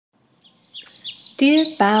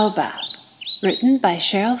Dear Baobab, written by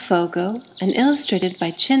Cheryl Fogo and illustrated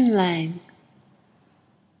by Chin Lang.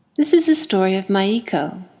 This is the story of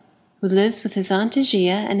Maiko, who lives with his Aunt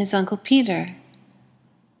Agia and his Uncle Peter.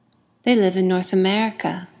 They live in North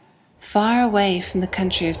America, far away from the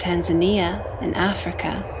country of Tanzania in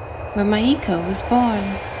Africa, where Maiko was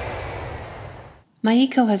born.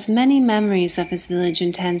 Maiko has many memories of his village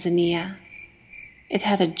in Tanzania. It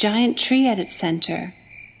had a giant tree at its center,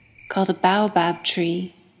 called a Baobab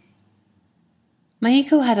tree.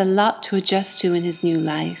 Maiko had a lot to adjust to in his new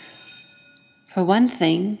life. For one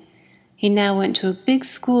thing, he now went to a big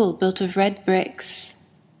school built of red bricks.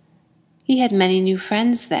 He had many new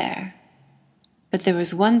friends there, but there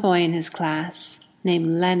was one boy in his class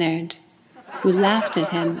named Leonard who laughed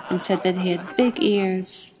at him and said that he had big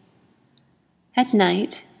ears. At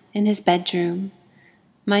night, in his bedroom,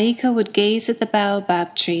 Maiko would gaze at the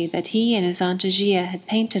baobab tree that he and his Aunt Agia had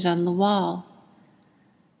painted on the wall.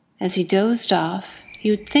 As he dozed off,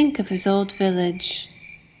 he would think of his old village.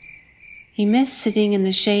 He missed sitting in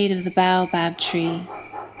the shade of the baobab tree,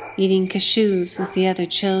 eating cashews with the other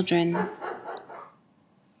children.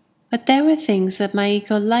 But there were things that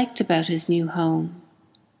Maiko liked about his new home,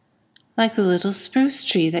 like the little spruce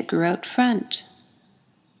tree that grew out front.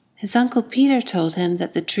 His Uncle Peter told him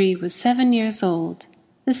that the tree was 7 years old,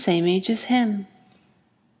 the same age as him.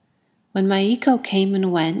 When Maiko came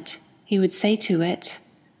and went, he would say to it,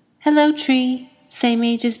 "Hello, tree, same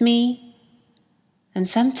age as me." And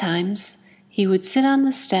sometimes he would sit on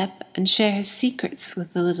the step and share his secrets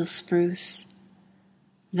with the little spruce.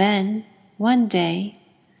 Then, one day,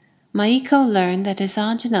 Maiko learned that his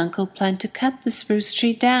aunt and uncle planned to cut the spruce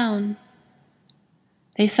tree down.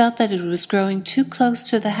 They felt that it was growing too close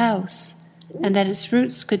to the house and that its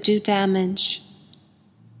roots could do damage.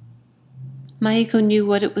 Maiko knew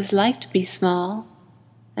what it was like to be small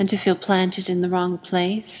and to feel planted in the wrong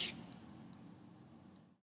place.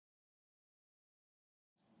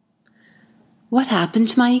 What happened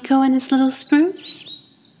to Maiko and his little spruce?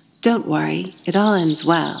 Don't worry, it all ends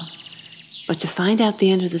well. But to find out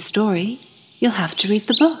the end of the story, you'll have to read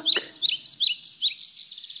the book.